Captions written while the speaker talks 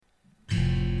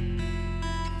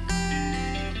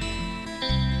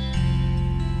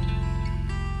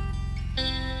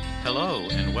Hello,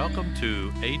 and welcome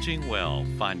to Aging Well,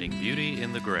 Finding Beauty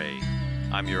in the Gray.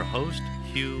 I'm your host,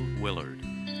 Hugh Willard.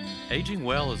 Aging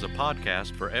Well is a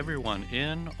podcast for everyone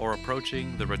in or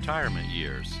approaching the retirement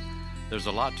years. There's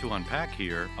a lot to unpack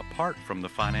here apart from the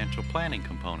financial planning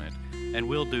component, and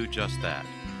we'll do just that.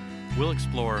 We'll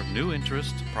explore new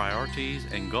interests, priorities,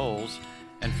 and goals,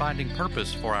 and finding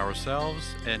purpose for ourselves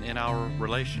and in our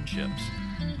relationships.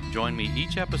 Join me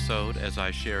each episode as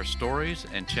I share stories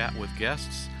and chat with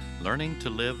guests, learning to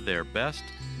live their best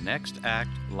next act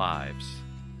lives.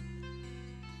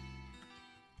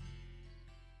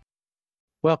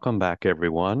 Welcome back,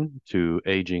 everyone, to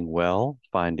Aging Well,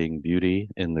 Finding Beauty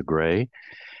in the Gray.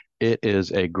 It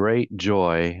is a great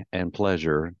joy and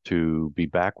pleasure to be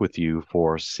back with you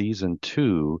for season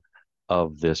 2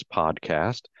 of this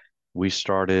podcast. We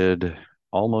started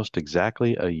almost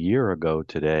exactly a year ago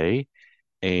today,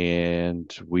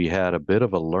 and we had a bit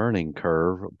of a learning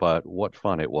curve, but what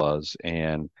fun it was,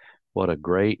 and what a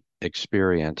great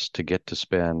experience to get to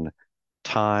spend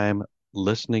time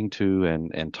listening to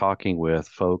and talking with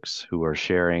folks who are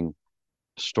sharing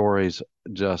stories,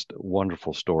 just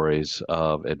wonderful stories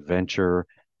of adventure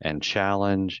and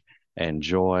challenge and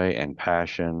joy and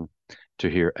passion,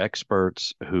 to hear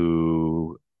experts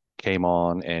who came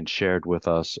on and shared with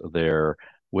us their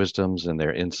wisdoms and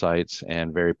their insights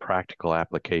and very practical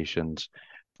applications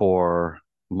for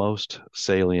most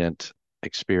salient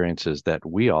experiences that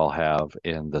we all have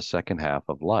in the second half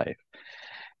of life.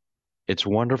 It's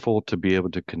wonderful to be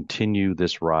able to continue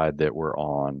this ride that we're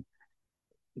on.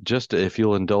 Just if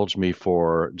you'll indulge me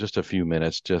for just a few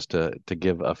minutes, just to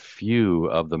give a few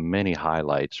of the many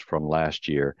highlights from last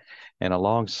year. And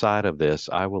alongside of this,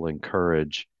 I will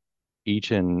encourage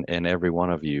each and every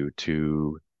one of you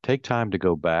to take time to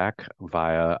go back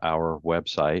via our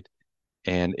website.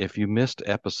 And if you missed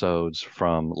episodes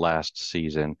from last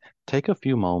season, take a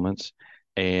few moments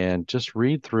and just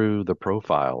read through the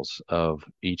profiles of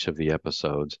each of the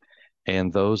episodes.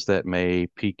 And those that may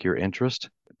pique your interest,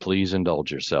 please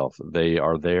indulge yourself. They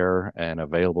are there and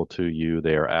available to you.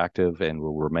 They are active and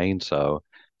will remain so.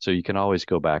 So you can always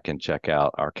go back and check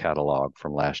out our catalog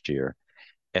from last year,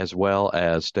 as well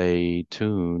as stay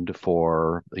tuned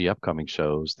for the upcoming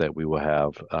shows that we will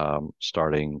have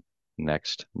starting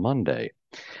next Monday.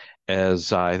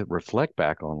 As I reflect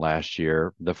back on last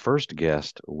year, the first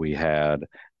guest we had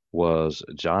was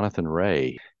Jonathan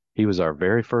Ray. He was our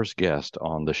very first guest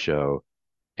on the show,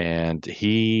 and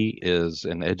he is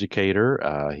an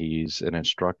educator. He's an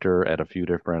instructor at a few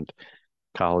different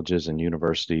colleges and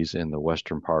universities in the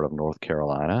western part of North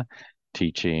Carolina,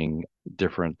 teaching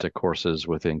different courses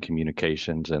within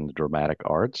communications and the dramatic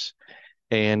arts.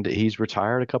 And he's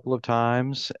retired a couple of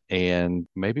times, and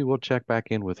maybe we'll check back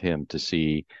in with him to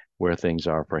see where things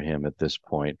are for him at this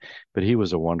point. But he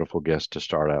was a wonderful guest to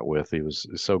start out with. He was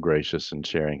so gracious in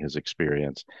sharing his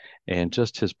experience and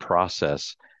just his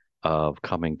process of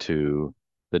coming to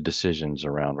the decisions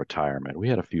around retirement. We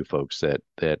had a few folks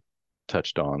that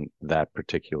touched on that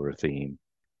particular theme.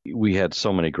 We had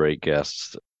so many great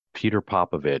guests. Peter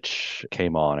Popovich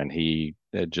came on, and he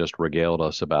just regaled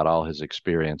us about all his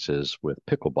experiences with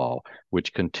pickleball,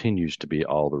 which continues to be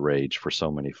all the rage for so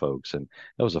many folks. And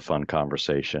that was a fun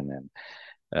conversation.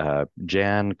 And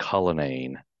Jan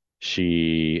Cullinane,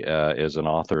 she is an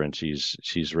author, and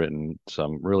she's written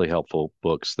some really helpful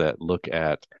books that look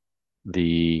at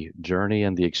the journey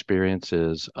and the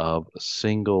experiences of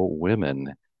single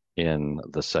women in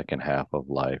the second half of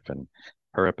life. And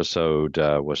her episode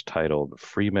was titled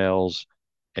Females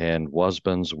and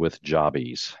Husbands with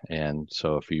Jobbies. And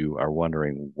so if you are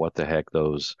wondering what the heck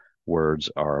those words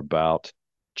are about,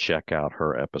 check out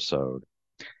her episode.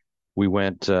 We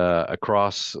went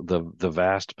across the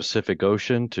vast Pacific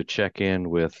Ocean to check in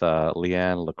with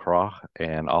Leanne LaCroix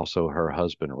and also her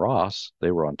husband Ross.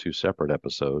 They were on 2 separate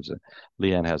episodes. And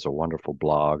Leanne has a wonderful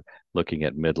blog looking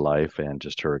at midlife and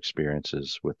just her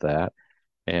experiences with that.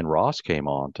 And Ross came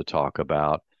on to talk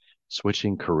about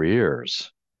switching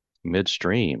careers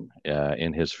midstream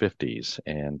in his 50s,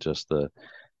 and just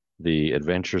the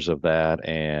adventures of that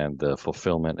and the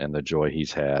fulfillment and the joy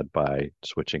he's had by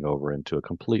switching over into a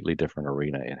completely different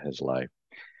arena in his life.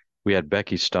 We had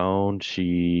Becky Stone.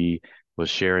 She was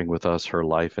sharing with us her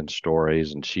life and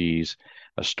stories, and she's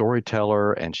a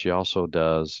storyteller, and she also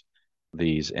does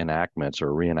these enactments or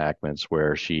reenactments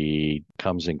where she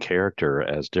comes in character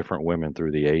as different women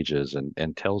through the ages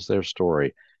and tells their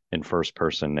story in first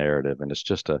person narrative. And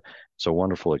it's a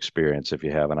wonderful experience if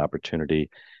you have an opportunity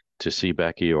to see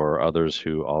Becky or others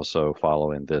who also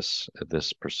follow in this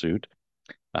pursuit.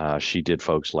 She did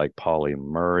folks like Polly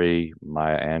Murray,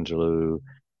 Maya Angelou,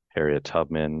 Harriet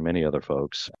Tubman, many other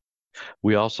folks.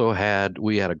 We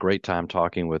had a great time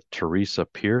talking with Teresa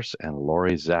Pierce and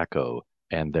Lori Zacco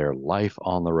and their life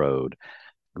on the road.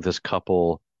 This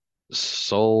couple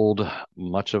sold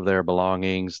much of their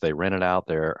belongings. They rented out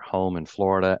their home in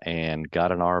Florida and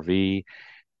got an RV,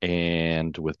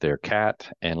 and with their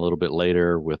cat, and a little bit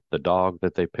later with the dog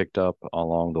that they picked up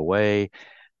along the way,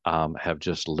 have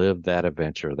just lived that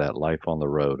adventure, that life on the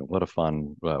road. And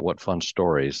what fun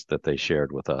stories that they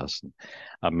shared with us.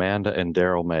 Amanda and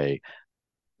Daryl May,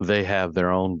 they have their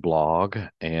own blog,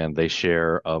 and they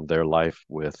share of their life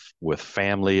with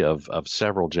family of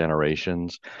several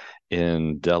generations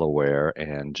in Delaware,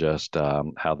 and just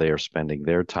how they are spending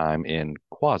their time in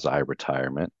quasi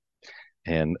retirement.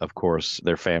 And of course,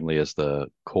 their family is the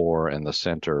core and the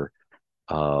center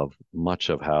of much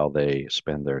of how they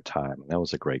spend their time. And that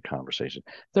was a great conversation.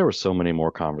 There were so many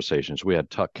more conversations. We had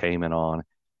Tuck Kamen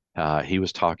on. He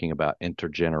was talking about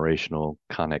intergenerational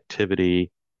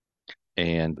connectivity,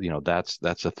 and that's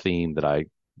a theme that I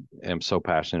am so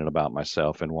passionate about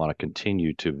myself and want to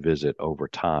continue to visit over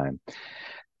time.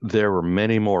 There were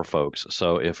many more folks.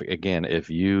 So if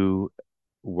you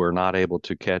were not able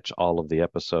to catch all of the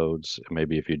episodes,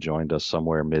 maybe if you joined us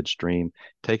somewhere midstream,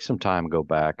 take some time, go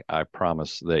back. I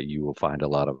promise that you will find a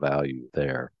lot of value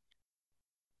there.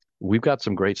 We've got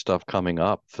some great stuff coming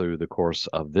up through the course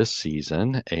of this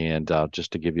season. And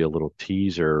just to give you a little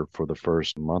teaser for the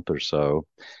first month or so,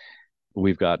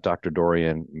 we've got Dr.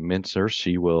 Dorian Mintzer.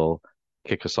 She will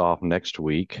kick us off next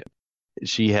week.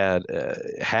 She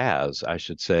has, I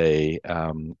should say,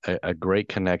 a great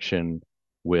connection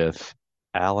with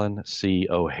Alan C.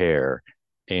 O'Hare,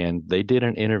 and they did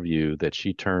an interview that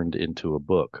she turned into a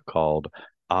book called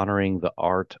Honoring the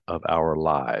Art of Our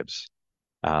Lives.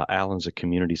 Alan's a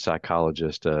community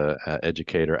psychologist,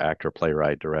 educator, actor,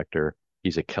 playwright, director.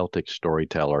 He's a Celtic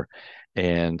storyteller,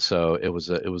 and so it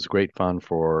was great fun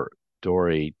for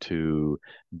Dory to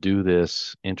do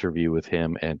this interview with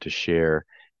him and to share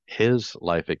his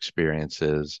life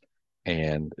experiences.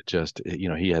 And just,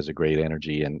 he has a great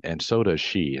energy, and so does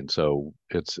she. And so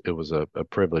it was a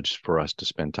privilege for us to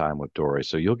spend time with Dory.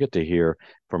 So you'll get to hear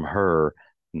from her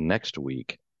next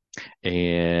week.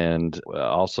 And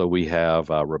also we have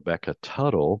Rebecca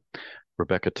Tuttle.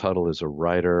 Rebecca Tuttle is a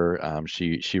writer.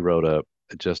 She wrote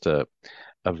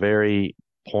a very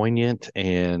poignant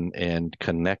and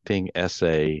connecting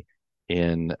essay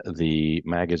in the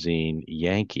magazine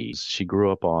Yankees. She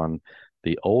grew up on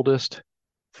the oldest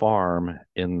farm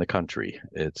in the country.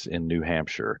 It's in New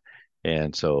Hampshire.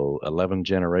 And so 11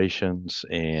 generations,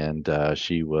 and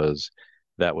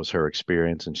that was her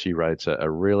experience. And she writes a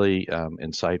really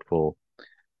insightful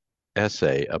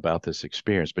essay about this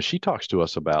experience. But she talks to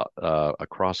us about a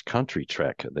cross country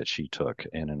trek that she took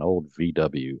in an old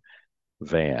VW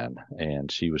van,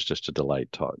 and she was just a delight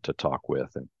to talk with.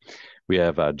 And we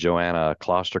have Joanna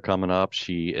Kloster coming up.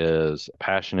 She is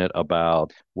passionate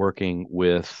about working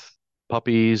with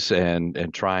puppies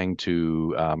and trying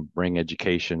to bring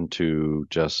education to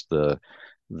just the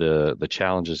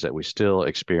challenges that we still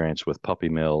experience with puppy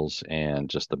mills and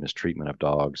just the mistreatment of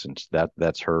dogs. And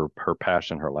that's her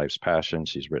passion, her life's passion.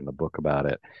 She's written a book about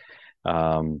it.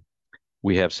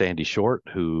 We have Sandy Short,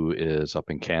 who is up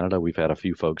in Canada. We've had a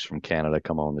few folks from Canada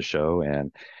come on the show,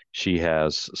 and she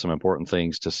has some important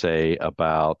things to say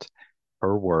about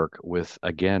her work with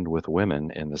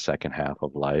women in the second half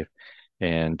of life.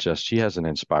 And just, she has an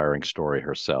inspiring story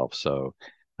herself. So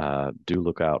do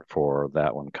look out for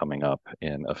that one coming up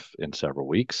in several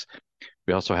weeks.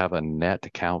 We also have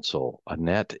Annette Council.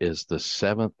 Annette is the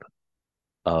seventh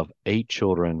of 8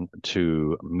 children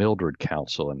to Mildred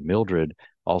Council, and Mildred,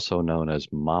 also known as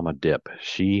Mama Dip.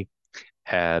 She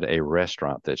had a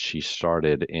restaurant that she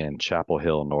started in Chapel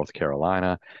Hill, North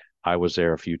Carolina. I was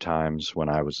there a few times when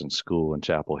I was in school in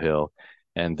Chapel Hill,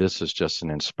 and this is just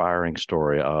an inspiring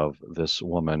story of this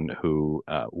woman who,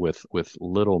 with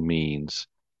little means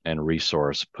and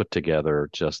resource, put together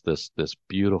just this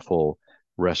beautiful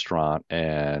restaurant,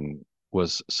 and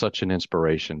was such an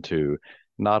inspiration to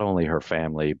not only her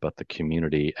family but the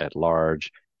community at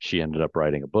large. She ended up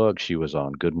writing a book. She was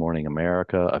on Good Morning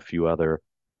America, a few other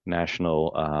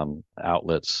national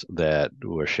outlets that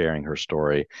were sharing her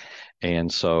story.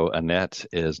 And so Annette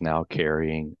is now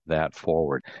carrying that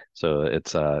forward. So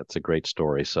it's a great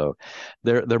story. So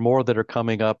there are more that are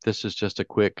coming up. This is just a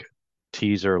quick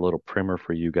teaser, a little primer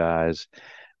for you guys.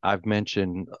 I've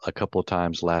mentioned a couple of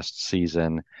times last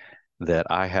season that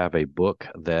I have a book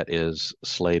that is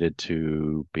slated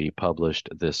to be published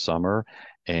this summer,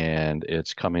 and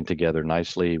it's coming together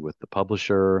nicely with the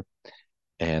publisher.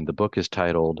 And the book is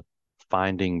titled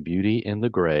Finding Beauty in the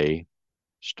Gray: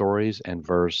 Stories and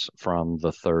Verse from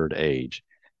the Third Age.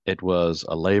 It was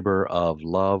a labor of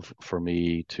love for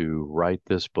me to write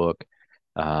this book.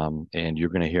 And you're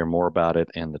going to hear more about it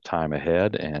in the time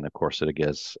ahead. And of course,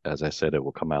 as I said, it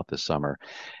will come out this summer.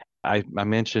 I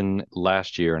mentioned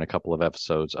last year in a couple of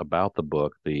episodes about the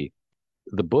book. The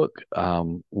book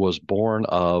was born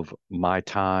of my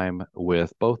time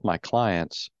with both my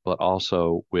clients, but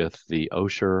also with the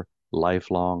Osher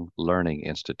Lifelong Learning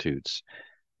Institutes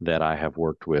that I have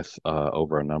worked with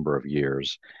over a number of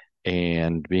years,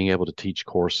 and being able to teach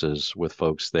courses with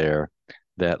folks there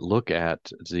that look at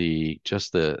the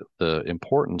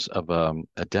importance of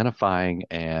identifying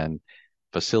and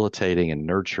facilitating and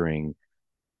nurturing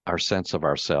our sense of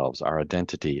ourselves, our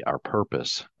identity, our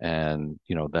purpose, and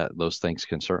that those things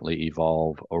can certainly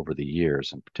evolve over the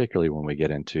years, and particularly when we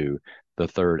get into the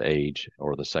third age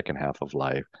or the second half of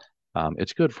life.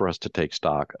 It's good for us to take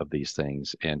stock of these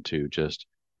things and to just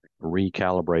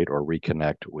recalibrate or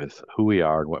reconnect with who we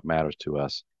are and what matters to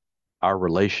us, our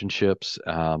relationships.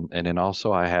 And then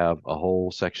also, I have a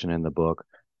whole section in the book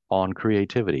on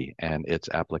creativity and its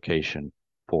application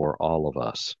for all of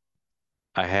us.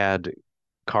 I had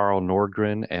Carl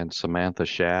Nordgren and Samantha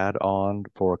Shad on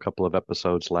for a couple of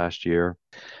episodes last year.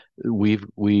 We've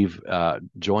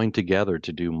joined together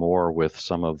to do more with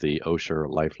some of the Osher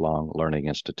Lifelong Learning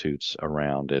Institutes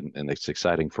around, and it's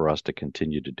exciting for us to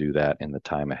continue to do that in the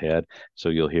time ahead. So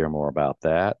you'll hear more about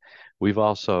that. We've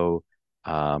also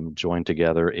joined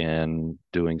together in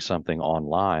doing something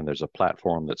online. There's a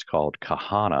platform that's called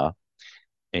Kahana,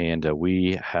 and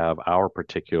we have our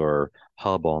particular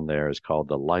hub on there is called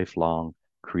the Lifelong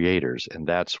Creators, and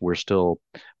we're still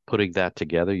putting that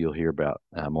together. You'll hear about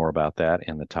more about that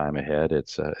in the time ahead.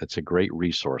 It's a great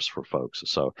resource for folks.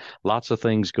 So lots of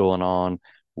things going on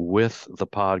with the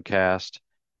podcast,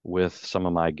 with some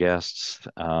of my guests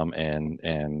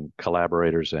and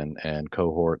collaborators and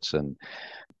cohorts, and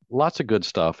lots of good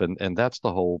stuff. And that's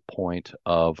the whole point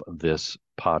of this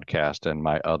podcast and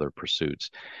my other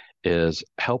pursuits, is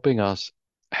helping us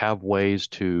have ways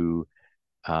to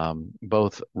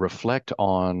both reflect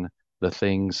on the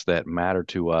things that matter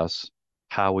to us,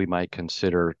 how we might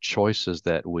consider choices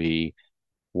that we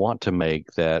want to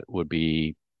make that would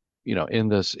be, in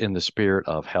the spirit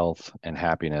of health and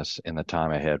happiness in the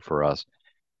time ahead for us.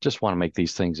 Just want to make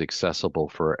these things accessible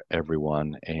for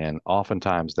everyone. And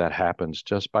oftentimes that happens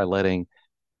just by letting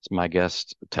my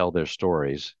guests tell their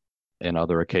stories. In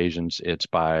other occasions, it's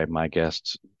by my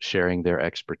guests sharing their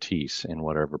expertise in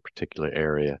whatever particular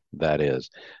area that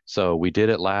is. So we did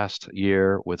it last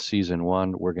year with season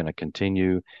 1. We're going to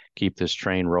continue, keep this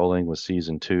train rolling with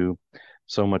season 2.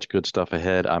 So much good stuff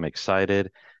ahead. I'm excited.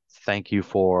 Thank you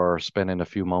for spending a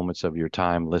few moments of your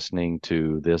time listening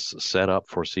to this setup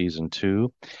for season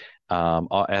 2.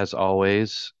 As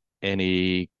always,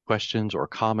 any questions or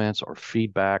comments or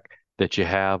feedback that you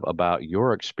have about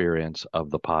your experience of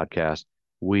the podcast,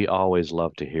 we always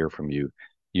love to hear from you.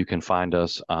 You can find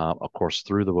us, of course,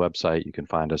 through the website. You can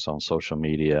find us on social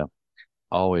media.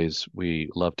 Always, we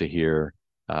love to hear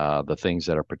the things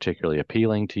that are particularly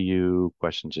appealing to you,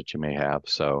 questions that you may have.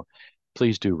 So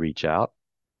please do reach out,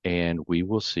 and we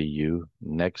will see you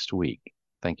next week.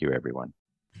 Thank you, everyone.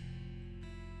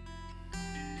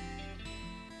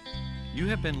 You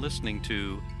have been listening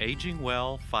to Aging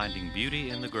Well, Finding Beauty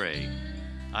in the Gray.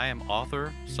 I am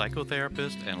author,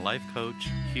 psychotherapist, and life coach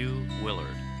Hugh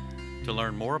Willard. To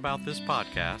learn more about this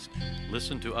podcast,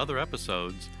 listen to other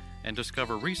episodes, and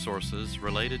discover resources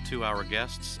related to our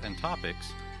guests and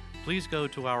topics, please go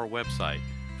to our website,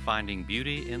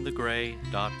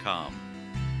 findingbeautyinthegray.com.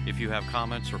 If you have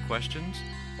comments or questions,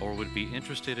 or would be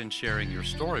interested in sharing your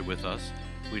story with us,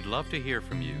 we'd love to hear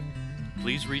from you.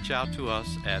 Please reach out to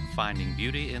us at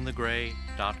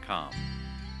findingbeautyinthegray.com.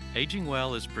 Aging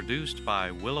Well is produced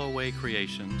by Willow Way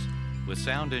Creations with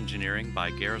sound engineering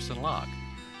by Garrison Locke.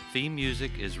 Theme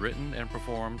music is written and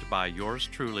performed by yours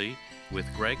truly with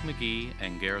Greg McGee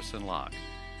and Garrison Locke.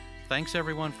 Thanks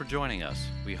everyone for joining us.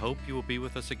 We hope you will be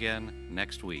with us again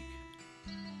next week.